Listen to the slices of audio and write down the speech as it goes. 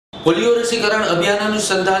Polio રસીકરણ અભિયાન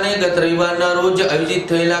અનુસંધાને ગત રવિવારના રોજ આયોજિત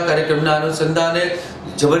થયેલા કાર્યક્રમના અનુસંધાને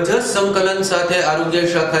જબરજસ્ત સંકલન સાથે આરોગ્ય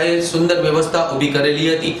શાખાએ સુંદર વ્યવસ્થા ઊભી કરેલી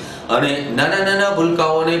હતી અને નાના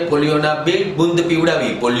ભૂલકાઓને પોલિયોના 2 બૂંદ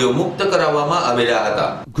પીવડાવી પોલિયો મુક્ત કરાવવામાં આવેલા હતા।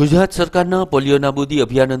 ગુજરાત સરકારના પોલિયો નાબૂદી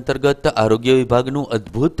અભિયાન અંતર્ગત આરોગ્ય વિભાગનું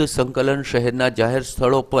અદ્ભુત સંકલન શહેરના જાહેર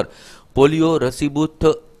સ્થળો પર પોલિયો રસી બૂથ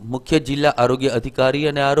મુખ્ય જિલ્લા આરોગ્ય અધિકારી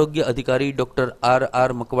અને આરોગ્ય અધિકારી ડોક્ટર આર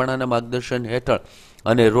મકવાણાના માર્ગદર્શન હેઠળ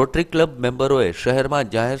અને રોટરી ક્લબ મેમ્બરોએ શહેરમાં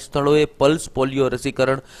જાહેર સ્થળોએ પલ્સ પોલિયો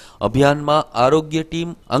રસીકરણ અભિયાનમાં આરોગ્ય ટીમ,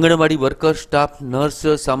 આંગણવાડી વર્કર, સ્ટાફ, નર્સ,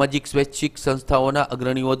 સામાજિક સ્વૈચ્છિક સંસ્થાઓના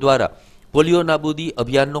અગ્રણીઓ દ્વારા પોલિયો નાબૂદી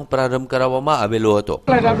અભિયાનનો પ્રારંભ કરાવવામાં આવેલો હતો।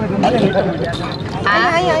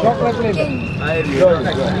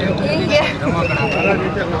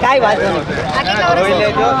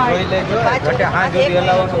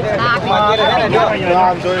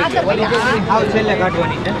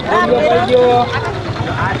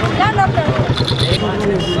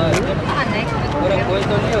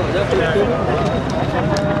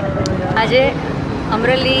 આજે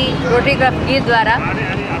અમરેલી રોટરી ક્લબ ગીર દ્વારા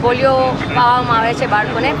પોલિયો પાવામાં આવે છે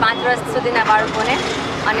બાળકોને, 5 વર્ષ સુધીના બાળકોને,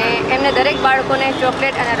 અને એમને દરેક બાળકોને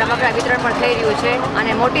ચોકલેટ અને રમકડા વિતરણ પણ થઈ રહ્યું છે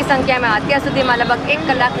અને મોટી સંખ્યામાં અત્યાર સુધીમાં લગભગ 1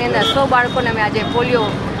 કલાકની અંદર 100 બાળકોને અમે આજે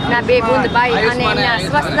પોલિયોના 2 બૂંદ પાઈ અને એમના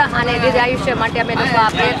સ્વસ્થ અને દીર્ઘ આયુષ્ય માટે અમે લોકો આ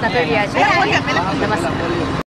પ્રયત્ન કરી રહ્યા છીએ। નમસ્કાર।